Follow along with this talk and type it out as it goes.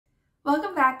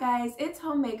Welcome back, guys. It's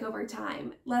home makeover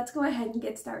time. Let's go ahead and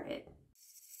get started.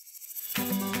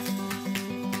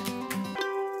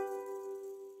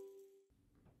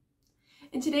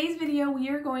 In today's video, we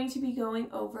are going to be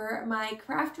going over my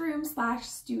craft room /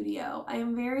 studio. I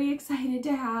am very excited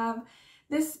to have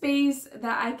this space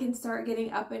that I can start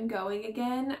getting up and going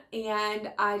again,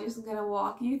 and I just am going to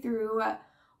walk you through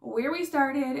where we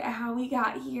started, how we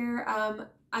got here.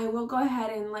 I will go ahead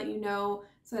and let you know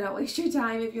so I don't waste your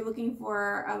time. If you're looking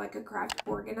for like a craft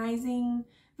organizing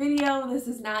video, this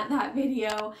is not that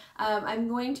video. I'm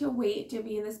going to wait to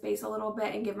be in the space a little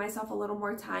bit and give myself a little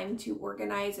more time to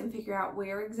organize and figure out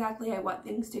where exactly I want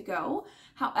things to go.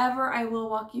 However, I will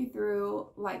walk you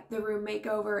through like the room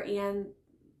makeover and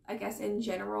I guess in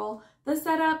general the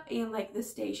setup and like the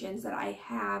stations that I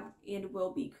have and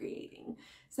will be creating.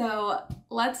 So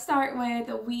let's start with,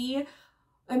 we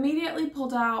immediately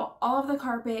pulled out all of the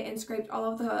carpet and scraped all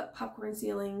of the popcorn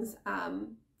ceilings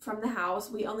from the house.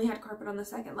 We only had carpet on the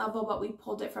second level, but we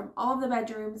pulled it from all of the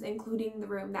bedrooms, including the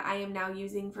room that I am now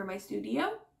using for my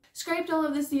studio. Scraped all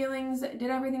of the ceilings, did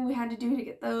everything we had to do to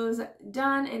get those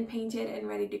done and painted and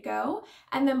ready to go.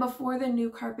 And then before the new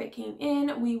carpet came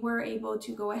in, we were able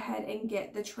to go ahead and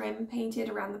get the trim painted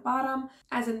around the bottom,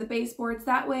 as in the baseboards.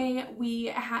 That way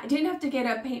we didn't have to get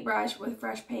a paintbrush with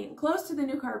fresh paint close to the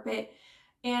new carpet.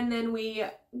 And then we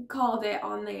called it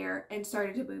on there and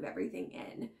started to move everything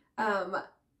in.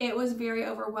 It was very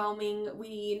overwhelming.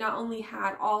 We not only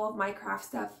had all of my craft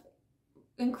stuff,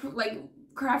 like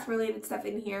craft related stuff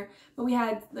in here, but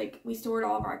we stored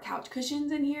all of our couch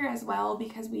cushions in here as well,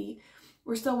 because we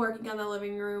were still working on the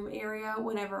living room area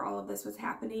whenever all of this was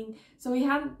happening. So we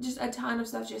had just a ton of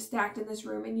stuff just stacked in this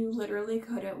room, and you literally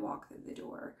couldn't walk through the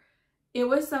door. It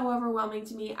was so overwhelming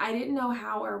to me. I didn't know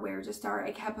how or where to start.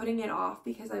 I kept putting it off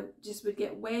because I just would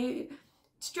get way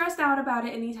stressed out about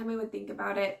it anytime I would think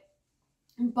about it.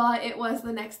 But it was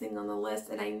the next thing on the list,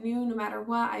 and I knew no matter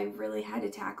what, I really had to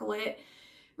tackle it.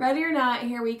 Ready or not,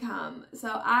 here we come.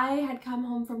 So I had come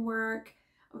home from work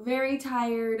very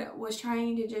tired, was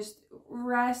trying to just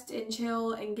rest and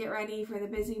chill and get ready for the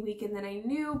busy week. And then I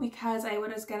knew, because I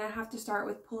was going to have to start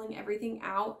with pulling everything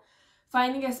out,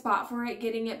 finding a spot for it,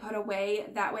 getting it put away.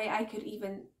 That way I could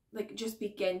even just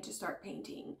begin to start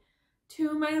painting.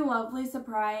 To my lovely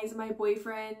surprise, my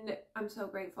boyfriend, I'm so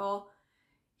grateful,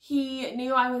 he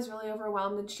knew I was really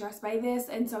overwhelmed and stressed by this,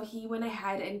 and so he went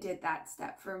ahead and did that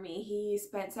step for me. He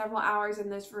spent several hours in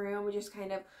this room just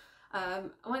kind of, I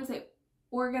wouldn't say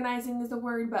organizing is the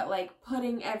word, but like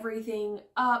putting everything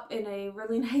up in a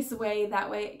really nice way.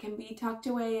 That way it can be tucked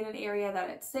away in an area that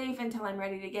it's safe until I'm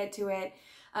ready to get to it.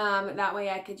 That way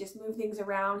I could just move things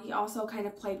around. He also kind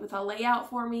of played with a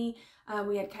layout for me.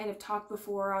 We had kind of talked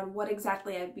before on what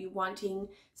exactly I'd be wanting.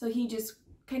 So he just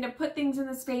kind of put things in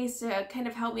the space to kind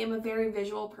of help me. I'm a very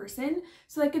visual person,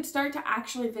 so I could start to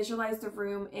actually visualize the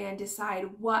room and decide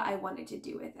what I wanted to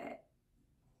do with it.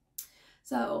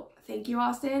 So thank you,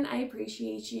 Austin. I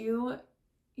appreciate you.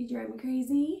 You drive me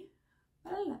crazy,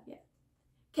 but I love you.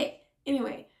 Okay,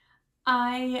 anyway,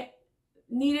 I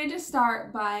needed to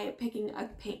start by picking a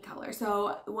paint color.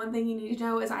 So one thing you need to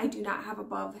know is I do not have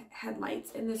above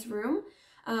headlights in this room.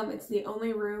 It's the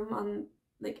only room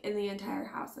in the entire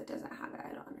house that doesn't have it.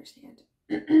 I don't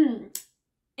understand.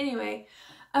 Anyway,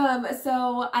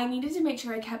 so I needed to make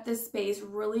sure I kept this space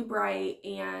really bright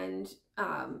and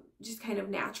just kind of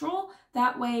natural.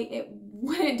 That way it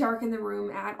wouldn't darken the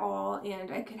room at all,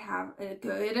 and I could have a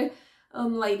good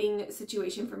lighting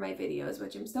situation for my videos,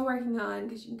 which I'm still working on,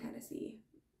 because you can kind of see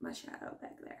my shadow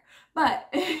back there. But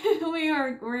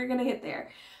we're gonna get there.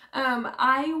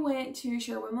 I went to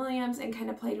Sherwin Williams and kind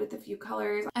of played with a few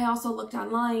colors. I also looked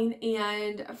online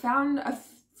and found a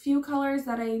few colors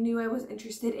that I knew I was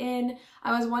interested in.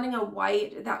 I was wanting a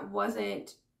white that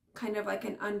wasn't kind of like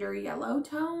an under yellow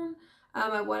tone.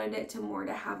 I wanted it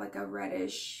to have like a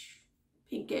reddish,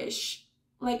 pinkish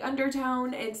like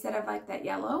undertone instead of like that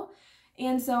yellow.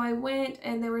 And so I went,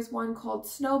 and there was one called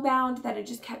Snowbound that I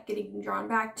just kept getting drawn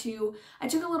back to. I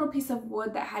took a little piece of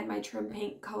wood that had my trim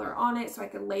paint color on it so I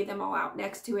could lay them all out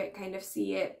next to it, kind of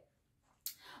see it.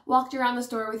 Walked around the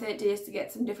store with it just to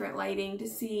get some different lighting to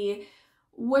see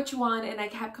which one, and I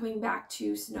kept coming back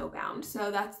to Snowbound.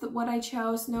 So that's what I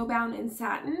chose, Snowbound in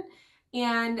satin.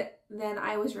 And then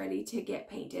I was ready to get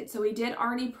painted. So we did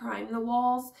already prime the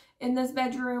walls in this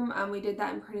bedroom. We did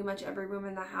that in pretty much every room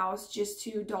in the house just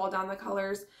to dull down the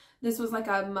colors. This was like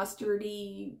a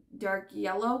mustardy dark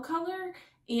yellow color,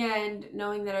 and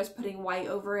knowing that I was putting white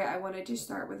over it, I wanted to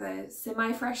start with a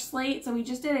semi-fresh slate. So we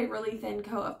just did a really thin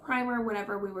coat of primer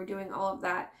whenever we were doing all of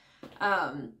that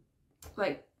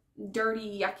like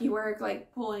dirty, yucky work,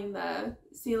 like pulling the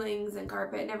ceilings and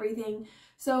carpet and everything.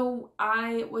 So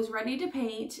I was ready to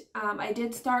paint. I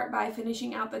did start by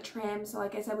finishing out the trim. So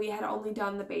like I said, we had only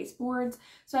done the baseboards.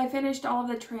 So I finished all of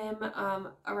the trim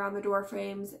around the door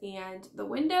frames and the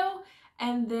window,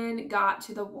 and then got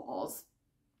to the walls.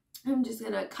 I'm just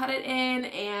gonna cut it in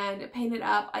and paint it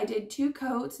up. I did 2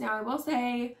 coats. Now I will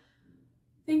say,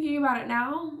 thinking about it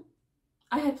now,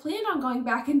 I had planned on going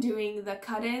back and doing the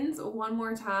cut-ins one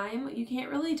more time. You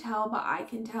can't really tell, but I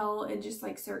can tell in just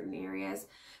like certain areas.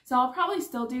 So I'll probably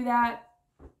still do that.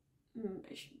 I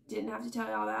didn't have to tell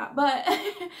y'all that, but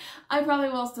I probably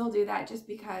will still do that just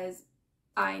because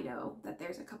I know that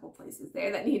there's a couple places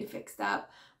there that need fixed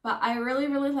up. But I really,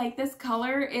 really like this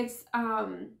color. It's,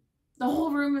 the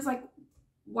whole room is like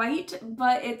white,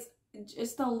 but it's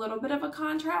just a little bit of a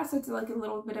contrast. It's like a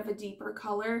little bit of a deeper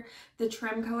color. The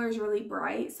trim color is really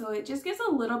bright, so it just gives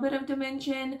a little bit of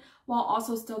dimension while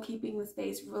also still keeping the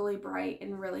space really bright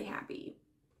and really happy.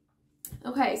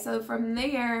 Okay, so from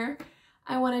there,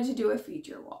 I wanted to do a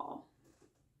feature wall.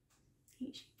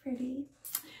 Ain't she pretty?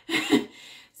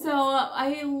 So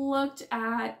I looked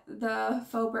at the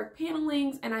faux brick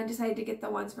panelings and I decided to get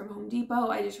the ones from Home Depot.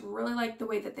 I just really liked the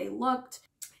way that they looked.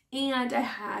 And I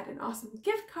had an awesome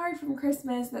gift card from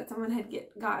Christmas that someone had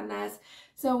gotten us.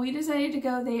 So we decided to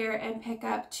go there and pick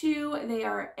up 2. They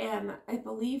are, I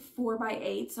believe, 4 by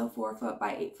 8, so 4 foot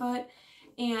by 8 foot.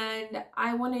 And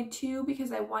I wanted 2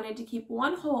 because I wanted to keep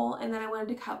 1 hole, and then I wanted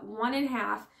to cut 1 in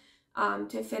half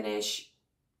to finish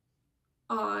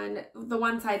on the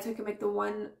one side, so I can make the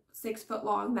one 6 foot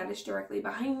long that is directly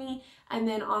behind me, and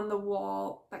then on the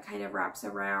wall that kind of wraps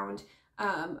around,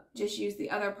 just use the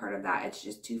other part of that. It's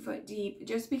just 2 foot deep,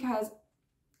 just because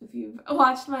if you've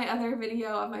watched my other video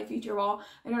of my feature wall,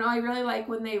 I don't know, I really like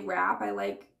when they wrap. I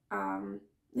like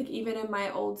even in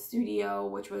my old studio,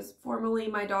 which was formerly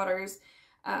my daughter's,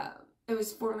 it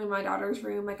was formerly my daughter's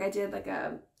room, like I did like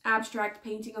a abstract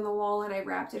painting on the wall and I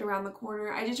wrapped it around the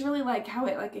corner. I just really like how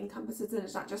it like encompasses and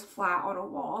it's not just flat on a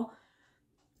wall.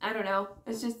 I don't know,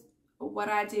 it's just what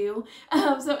I do.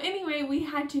 So anyway, we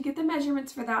had to get the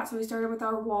measurements for that, so we started with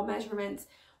our wall measurements.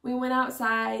 We went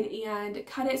outside and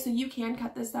cut it. So you can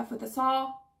cut this stuff with a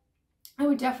saw. I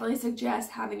would definitely suggest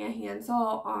having a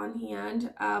handsaw on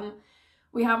hand.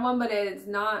 We have one, but it is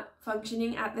not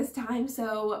functioning at this time,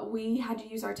 so we had to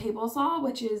use our table saw,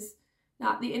 which is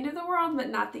not the end of the world, but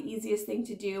not the easiest thing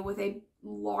to do with a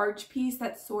large piece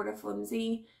that's sort of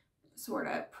flimsy, sort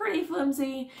of pretty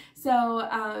flimsy. So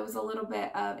it was a little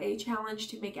bit of a challenge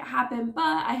to make it happen,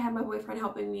 but I had my boyfriend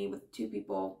helping me with 2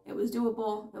 people. It was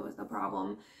doable. It was no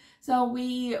problem. So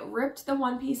we ripped the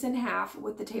one piece in half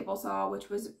with the table saw, which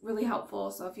was really helpful.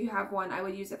 So if you have one, I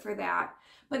would use it for that.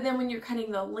 But then when you're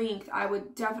cutting the length, I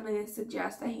would definitely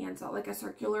suggest a hand saw, like a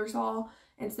circular saw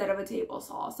instead of a table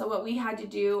saw. So what we had to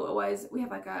do was, we have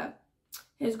like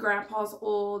his grandpa's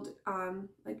old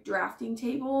like drafting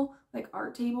table, like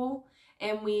art table,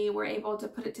 and we were able to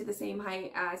put it to the same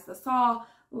height as the saw,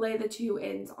 lay the 2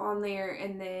 ends on there,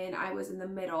 and then I was in the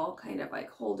middle kind of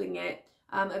like holding it.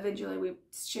 Eventually we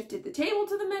shifted the table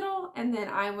to the middle, and then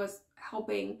I was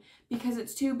helping because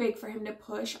it's too big for him to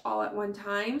push all at one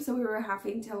time. So we were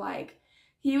having to like,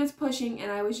 he was pushing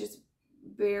and I was just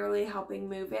barely helping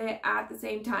move it at the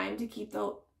same time to keep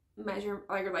the measure,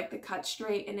 like the cut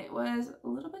straight, and it was a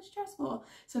little bit stressful.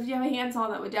 So if you have a handsaw,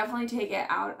 that would definitely take it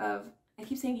out of, I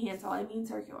keep saying handsaw, I mean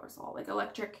circular saw, like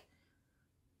electric,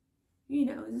 you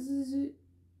know,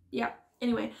 yeah.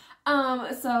 Anyway,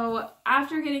 so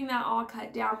after getting that all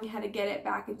cut down, we had to get it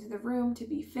back into the room to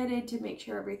be fitted to make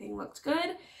sure everything looked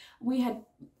good. We had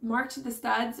marked the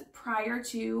studs prior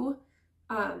to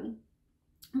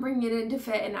bring it in to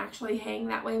fit and actually hang.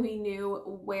 That way we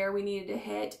knew where we needed to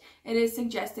hit. It is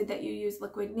suggested that you use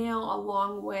liquid nail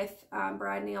along with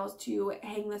brad nails to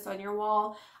hang this on your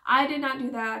wall. I did not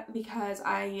do that because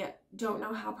I don't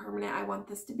know how permanent I want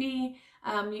this to be.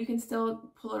 You can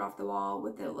still pull it off the wall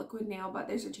with the liquid nail, but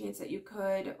there's a chance that you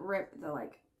could rip the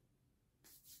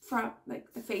front,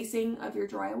 like the facing of your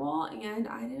drywall, and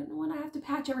I didn't want to have to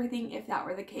patch everything if that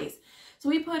were the case. So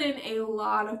we put in a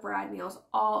lot of brad nails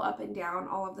all up and down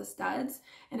all of the studs,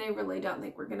 and I really don't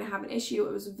think we're going to have an issue.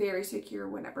 It was very secure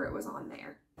whenever it was on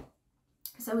there.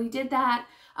 So we did that.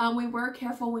 We were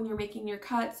careful when you're making your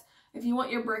cuts. If you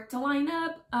want your brick to line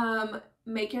up,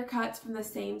 make your cuts from the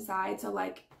same side. So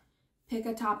like pick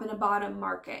a top and a bottom,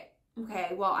 mark it.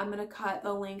 Okay, well, I'm going to cut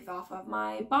the length off of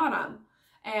my bottom.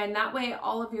 And that way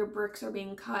all of your bricks are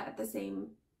being cut at the same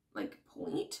like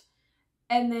point.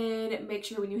 And then make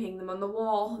sure when you hang them on the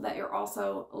wall that you're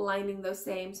also lining those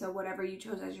same. So whatever you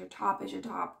chose as your top is your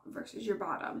top versus your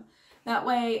bottom. That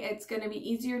way it's going to be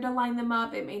easier to line them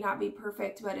up. It may not be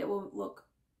perfect, but it will look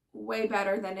way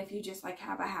better than if you just like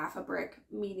have a half a brick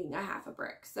meeting a half a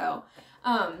brick. So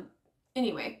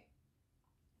anyway,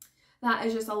 that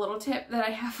is just a little tip that I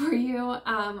have for you.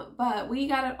 But we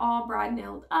got it all brad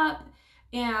nailed up,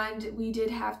 and we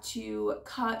did have to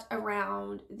cut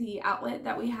around the outlet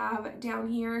that we have down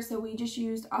here. So we just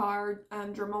used our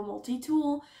Dremel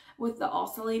multi-tool with the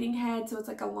oscillating head. So it's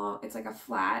like a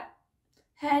flat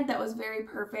head that was very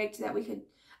perfect that we could,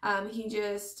 he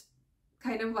just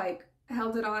kind of like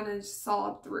held it on and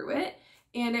sawed through it.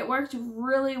 And it worked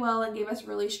really well and gave us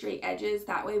really straight edges.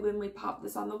 That way when we pop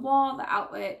this on the wall, the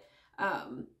outlet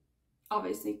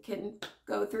obviously can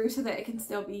go through so that it can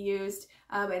still be used,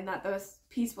 and that this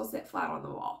piece will sit flat on the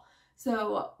wall.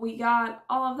 So we got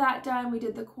all of that done. We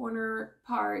did the corner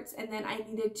parts, and then I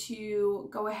needed to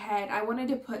go ahead. I wanted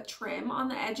to put trim on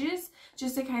the edges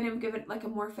just to kind of give it like a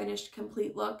more finished,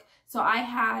 complete look. So I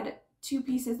had 2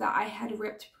 pieces that I had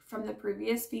ripped from the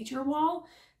previous feature wall.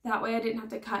 That way I didn't have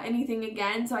to cut anything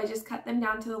again. So I just cut them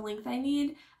down to the length I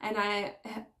need, and I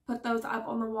put those up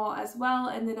on the wall as well.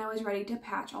 And then I was ready to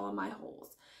patch all of my holes.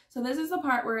 So this is the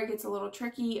part where it gets a little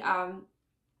tricky.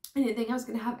 I didn't think I was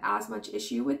going to have as much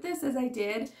issue with this as I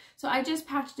did. So I just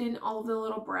patched in all of the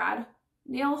little brad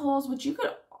nail holes, which you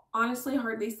could honestly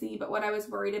hardly see. But what I was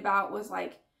worried about was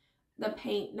like the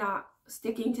paint not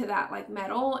sticking to that like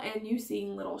metal and you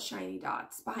seeing little shiny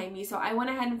dots behind me. So I went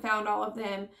ahead and found all of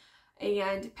them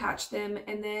and patched them,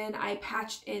 and then I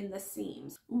patched in the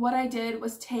seams. What I did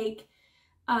was take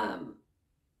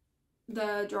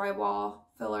the drywall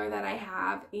filler that I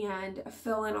have and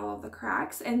fill in all of the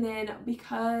cracks, and then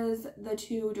because the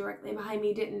 2 directly behind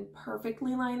me didn't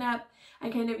perfectly line up, I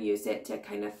kind of used it to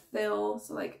kind of fill.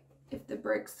 So like if the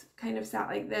bricks kind of sat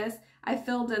like this, I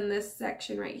filled in this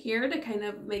section right here to kind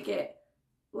of make it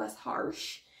less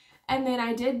harsh. And then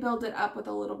I did build it up with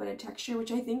a little bit of texture,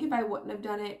 which I think if I wouldn't have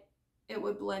done it, it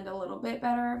would blend a little bit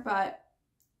better, but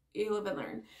you live and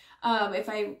learn. If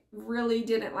I really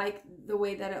didn't like the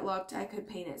way that it looked, I could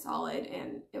paint it solid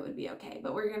and it would be okay.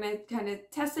 But we're gonna kind of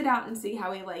test it out and see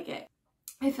how we like it.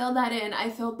 I filled that in. I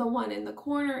filled the one in the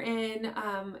corner in,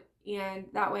 and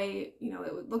that way, you know,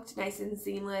 it looked nice and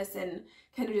seamless and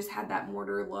kind of just had that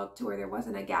mortar look to where there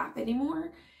wasn't a gap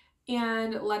anymore,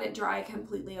 and let it dry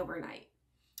completely overnight.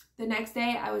 The next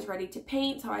day I was ready to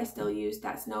paint, so I still used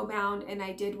that snowbound and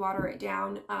I did water it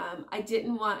down. I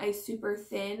didn't want a super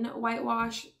thin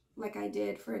whitewash like I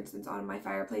did, for instance, on my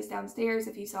fireplace downstairs.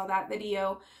 If you saw that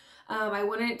video, I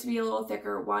wanted it to be a little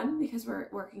thicker, one, because we're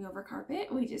working over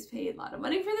carpet. We just paid a lot of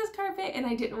money for this carpet and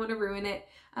I didn't want to ruin it.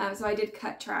 So I did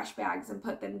cut trash bags and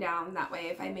put them down. That way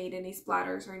if I made any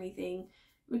splatters or anything,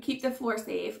 it would keep the floor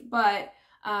safe. But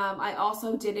I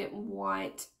also didn't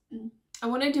want... I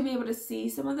wanted to be able to see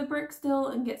some of the brick still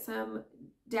and get some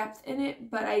depth in it,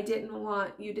 but I didn't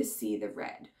want you to see the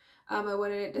red. I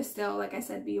wanted it to still, like I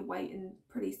said, be white and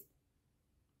pretty,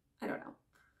 I don't know,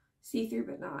 see-through,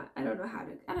 but not. I don't know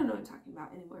what I'm talking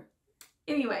about anymore.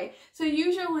 Anyway, so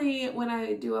usually when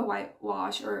I do a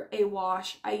whitewash or a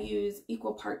wash, I use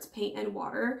equal parts paint and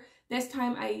water. This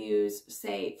time I use,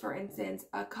 say, for instance,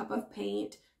 a cup of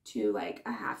paint to like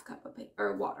a half cup of paint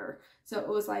or water. So it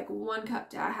was like 1 cup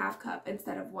to a half cup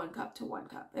instead of 1 cup to 1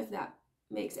 cup, if that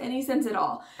makes any sense at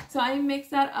all. So I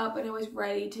mixed that up and I was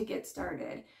ready to get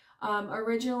started.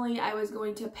 Originally I was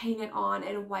going to paint it on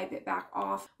and wipe it back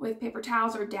off with paper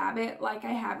towels or dab it like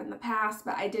I have in the past,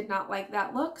 but I did not like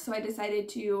that look. So I decided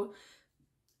to,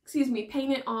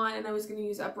 paint it on, and I was going to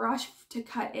use a brush to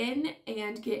cut in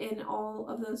and get in all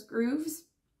of those grooves.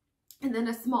 And then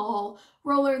a small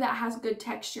roller that has good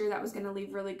texture that was going to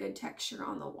leave really good texture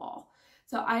on the wall.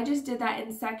 So I just did that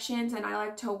in sections, and I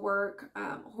like to work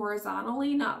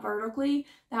horizontally, not vertically.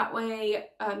 That way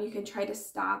you can try to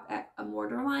stop at a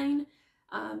mortar line.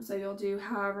 So you'll do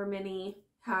however many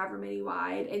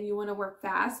wide, and you want to work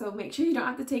fast. So make sure you don't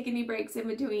have to take any breaks in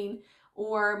between,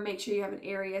 or make sure you have an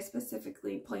area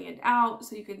specifically planned out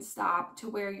so you can stop to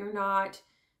where you're not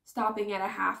stopping at a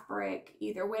half brick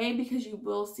either way, because you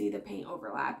will see the paint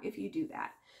overlap if you do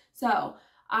that. So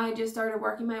I just started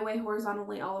working my way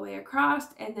horizontally all the way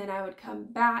across, and then I would come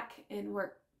back and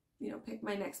work, pick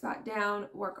my next spot down,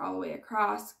 work all the way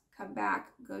across, come back,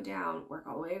 go down, work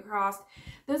all the way across.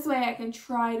 This way I can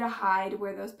try to hide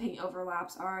where those paint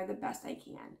overlaps are the best I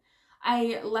can.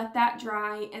 I let that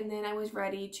dry, and then I was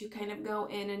ready to kind of go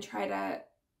in and try to,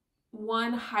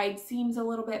 one, hide seams a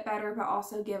little bit better, but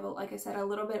also give, like I said, a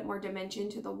little bit more dimension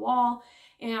to the wall.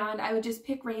 And I would just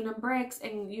pick random bricks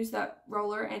and use that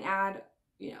roller and add,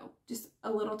 just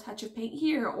a little touch of paint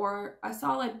here, or a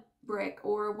solid brick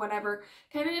or whatever,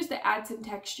 kind of just to add some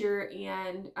texture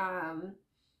and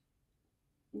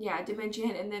yeah,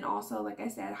 dimension, and then also, like I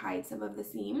said, hide some of the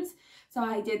seams. So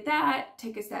I did that,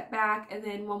 take a step back, and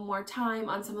then one more time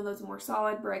on some of those more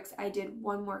solid bricks, I did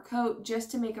one more coat just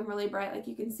to make them really bright. Like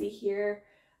you can see here,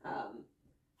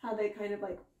 how they kind of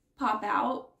like pop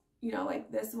out, you know,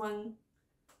 like this one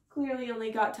clearly only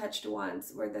got touched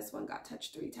once, where this one got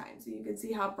touched 3 times. So you can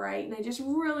see how bright, and I just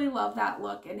really love that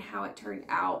look and how it turned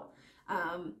out.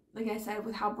 Like I said,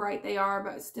 with how bright they are,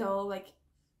 but still, like,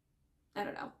 I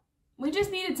don't know. We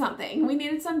just needed something. We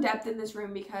needed some depth in this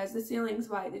room because the ceiling's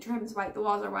white, the trim's white, the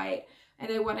walls are white,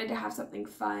 and I wanted to have something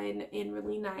fun and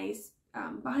really nice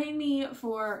behind me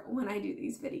for when I do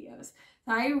these videos.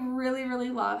 So I really,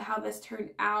 really love how this turned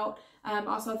out. I'm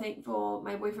also thankful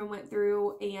my boyfriend went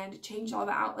through and changed all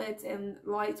the outlets and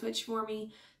light switch for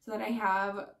me so that I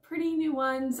have pretty new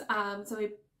ones. So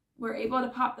we were able to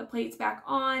pop the plates back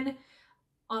on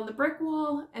the brick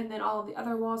wall and then all of the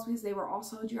other walls because they were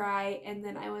also dry, and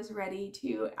then I was ready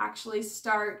to actually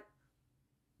start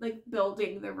like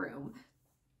building the room.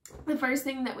 The first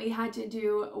thing that we had to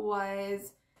do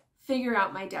was figure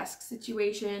out my desk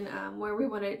situation, where we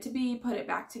wanted it to be, put it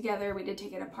back together. We did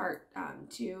take it apart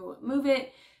to move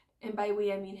it, and by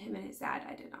we I mean him and his dad.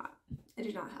 I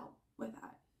did not help with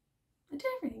that. I did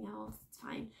everything else. It's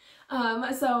fine.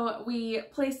 So we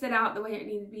placed it out the way it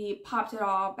needed to be, popped it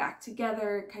all back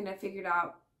together, kind of figured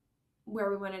out where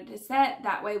we wanted to set.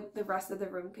 That way the rest of the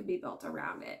room could be built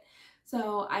around it.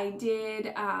 So I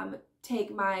did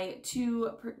take my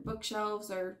 2 bookshelves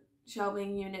or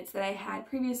shelving units that I had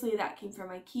previously that came from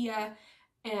IKEA,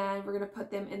 and we're going to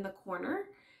put them in the corner.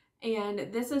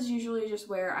 And this is usually just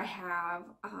where I have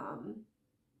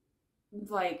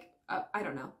like I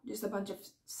don't know, just a bunch of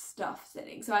stuff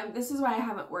sitting. So this is why I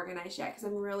haven't organized yet, because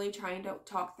I'm really trying to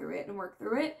talk through it and work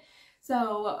through it.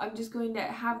 So I'm just going to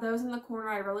have those in the corner.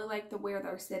 I really like the where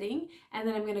they're sitting, and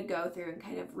then I'm going to go through and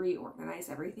kind of reorganize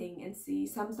everything and see.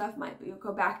 Some stuff might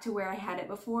go back to where I had it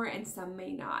before, and some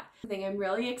may not. The thing I'm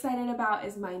really excited about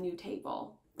is my new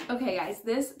table. Okay guys,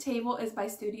 this table is by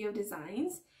Studio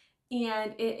Designs,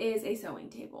 and it is a sewing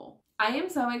table. I am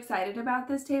so excited about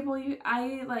this table.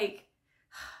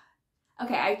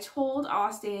 Okay, I told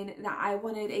Austin that I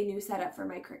wanted a new setup for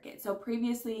my Cricut. So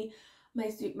previously,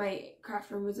 my craft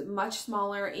room was much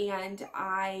smaller, and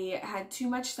I had too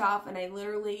much stuff, and I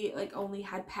literally like only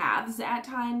had paths at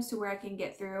times to where I can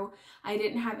get through. I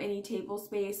didn't have any table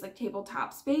space, like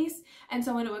tabletop space, and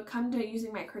so when it would come to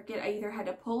using my Cricut, I either had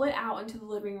to pull it out into the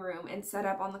living room and set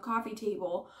up on the coffee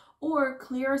table, or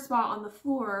clear a spot on the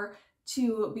floor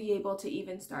to be able to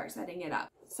even start setting it up.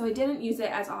 So I didn't use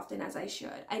it as often as I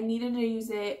should. I needed to use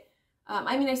it,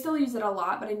 I mean, I still use it a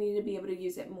lot, but I needed to be able to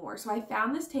use it more. So I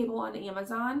found this table on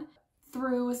Amazon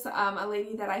through a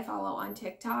lady that I follow on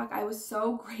TikTok. I was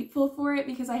so grateful for it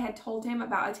because I had told him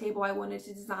about a table I wanted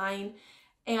to design,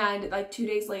 and like 2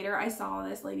 days later I saw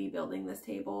this lady building this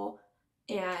table,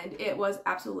 and it was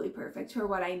absolutely perfect for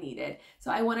what I needed.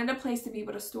 So I wanted a place to be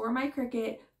able to store my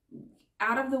Cricut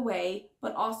out of the way,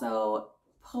 but also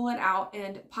pull it out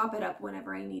and pop it up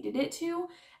whenever I needed it to.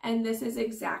 And this is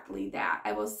exactly that.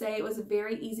 I will say it was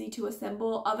very easy to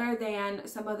assemble, other than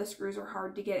some of the screws were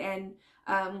hard to get in.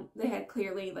 They had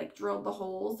clearly like drilled the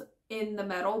holes in the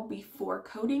metal before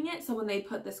coating it. So when they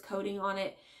put this coating on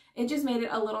it, it just made it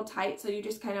a little tight. So you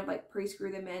just kind of like pre-screw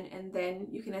them in and then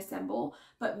you can assemble.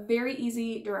 But very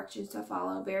easy directions to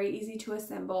follow, very easy to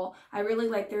assemble. I really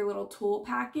like their little tool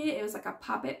packet. It was like a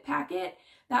pop-it packet.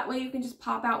 That way you can just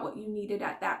pop out what you needed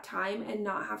at that time and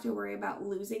not have to worry about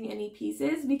losing any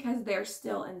pieces because they're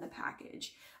still in the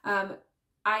package.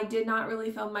 I did not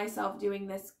really film myself doing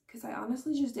this because I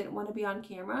honestly just didn't want to be on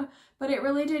camera, but it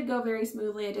really did go very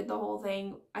smoothly. I did the whole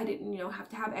thing. I didn't, have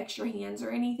to have extra hands or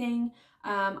anything.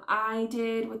 I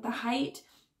did with the height,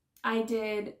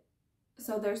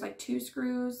 so there's like 2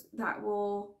 screws that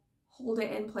will hold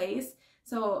it in place.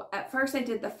 So at first I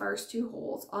did the first 2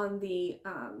 holes on the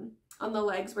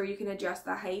legs where you can adjust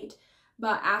the height.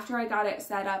 But after I got it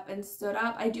set up and stood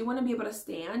up, I do want to be able to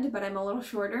stand, but I'm a little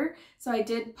shorter. So I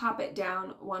did pop it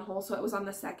down 1 hole. So it was on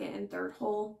the 2nd and 3rd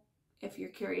hole, if you're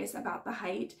curious about the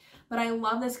height. But I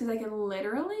love this because I can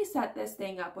literally set this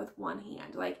thing up with 1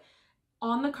 hand. Like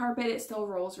on the carpet, it still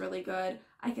rolls really good.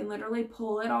 I can literally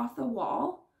pull it off the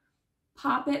wall,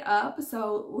 pop it up.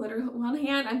 So literally 1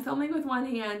 hand, I'm filming with 1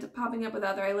 hand, popping up with the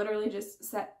other. I literally just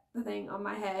set the thing on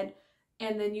my head,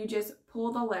 and then you just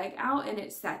pull the leg out and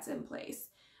it sets in place.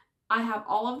 I have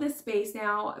all of this space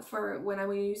now for when I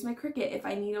want to use my Cricut. If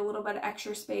I need a little bit of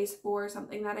extra space for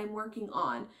something that I'm working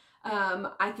on,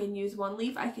 I can use one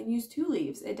leaf, I can use 2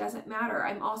 leaves. It doesn't matter.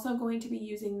 I'm also going to be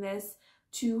using this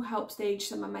to help stage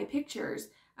some of my pictures.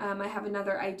 I have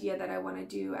another idea that I want to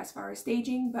do as far as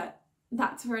staging, but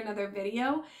that's for another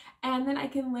video. And then I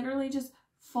can literally just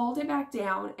fold it back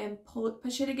down and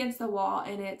push it against the wall,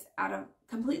 and it's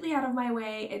completely out of my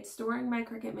way. It's storing my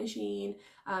Cricut machine.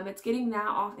 It's getting that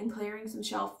off and clearing some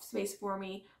shelf space for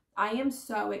me. I am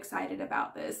so excited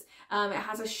about this. It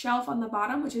has a shelf on the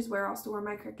bottom, which is where I'll store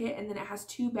my Cricut, and then it has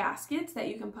 2 baskets that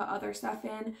you can put other stuff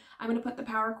in. I'm going to put the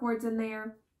power cords in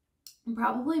there, and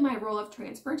probably my roll of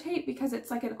transfer tape because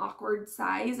it's like an awkward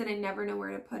size and I never know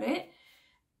where to put it.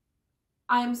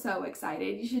 I'm so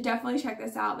excited. You should definitely check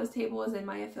this out. This table is in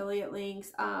my affiliate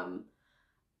links. I'm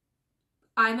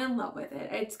in love with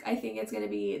it. I think it's going to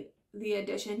be the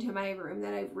addition to my room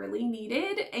that I've really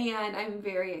needed, and I'm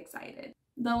very excited.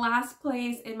 The last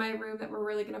place in my room that we're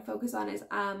really going to focus on is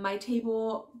my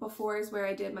table. Before is where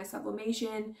I did my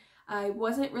sublimation. I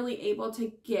wasn't really able to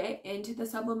get into the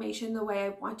sublimation the way I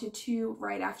wanted to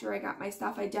right after I got my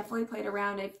stuff. I definitely played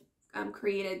around. I've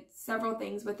created several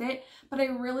things with it, but I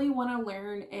really want to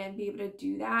learn and be able to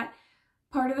do that.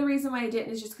 Part of the reason why I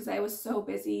didn't is just because I was so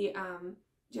busy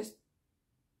just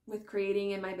with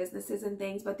creating in my businesses and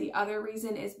things, but the other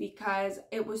reason is because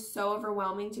it was so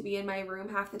overwhelming to be in my room.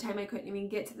 Half the time I couldn't even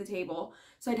get to the table,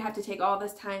 so I'd have to take all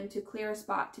this time to clear a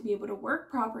spot to be able to work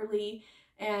properly,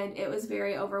 and it was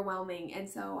very overwhelming, and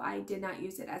so I did not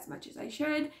use it as much as I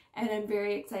should. And I'm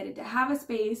very excited to have a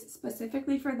space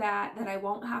specifically for that I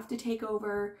won't have to take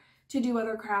over to do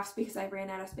other crafts because I ran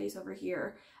out of space over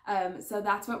here. So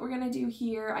that's what we're gonna do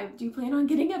here. I do plan on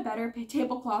getting a better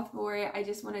tablecloth for it. I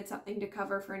just wanted something to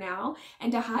cover for now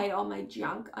and to hide all my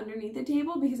junk underneath the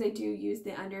table because I do use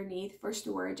the underneath for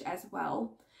storage as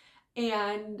well.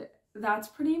 And that's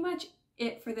pretty much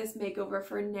it for this makeover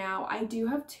for now. I do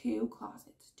have 2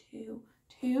 closets,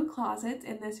 two closets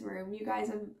in this room. You guys,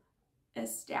 I'm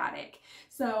ecstatic.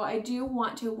 So I do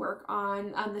want to work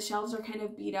on the shelves are kind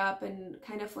of beat up and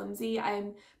kind of flimsy.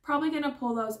 I'm probably going to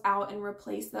pull those out and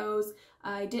replace those.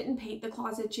 I didn't paint the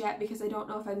closets yet because I don't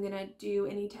know if I'm going to do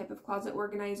any type of closet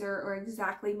organizer or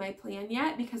exactly my plan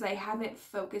yet because I haven't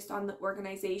focused on the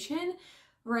organization.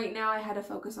 Right now I had to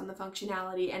focus on the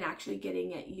functionality and actually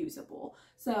getting it usable.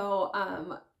 So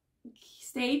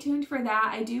stay tuned for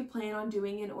that. I do plan on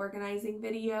doing an organizing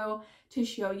video to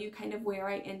show you kind of where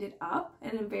I ended up,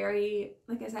 and I'm very,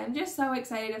 like I said, I'm just so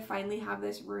excited to finally have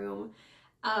this room.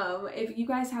 If you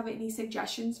guys have any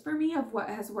suggestions for me of what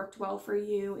has worked well for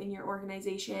you in your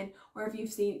organization, or if you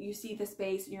see the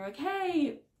space and you're like,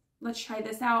 hey, let's try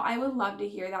this out, I would love to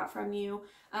hear that from you.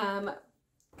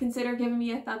 Consider giving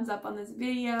me a thumbs up on this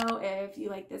video if you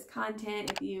like this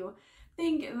content, if you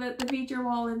think that the feature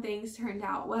wall and things turned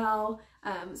out well.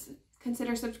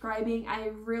 Consider subscribing. I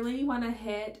really want to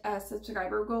hit a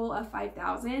subscriber goal of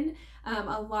 5,000.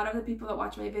 A lot of the people that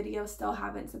watch my videos still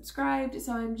haven't subscribed,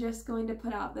 so I'm just going to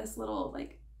put out this little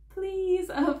please,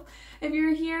 if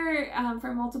you're here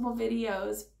for multiple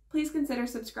videos, please consider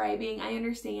subscribing. I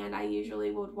understand I usually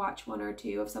would watch 1 or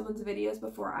 2 of someone's videos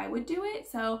before I would do it,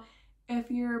 so if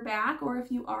you're back or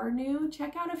if you are new,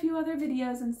 check out a few other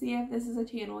videos and see if this is a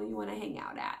channel you want to hang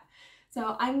out at.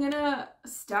 So I'm gonna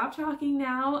stop talking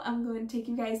now. I'm going to take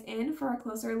you guys in for a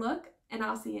closer look, and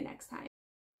I'll see you next time.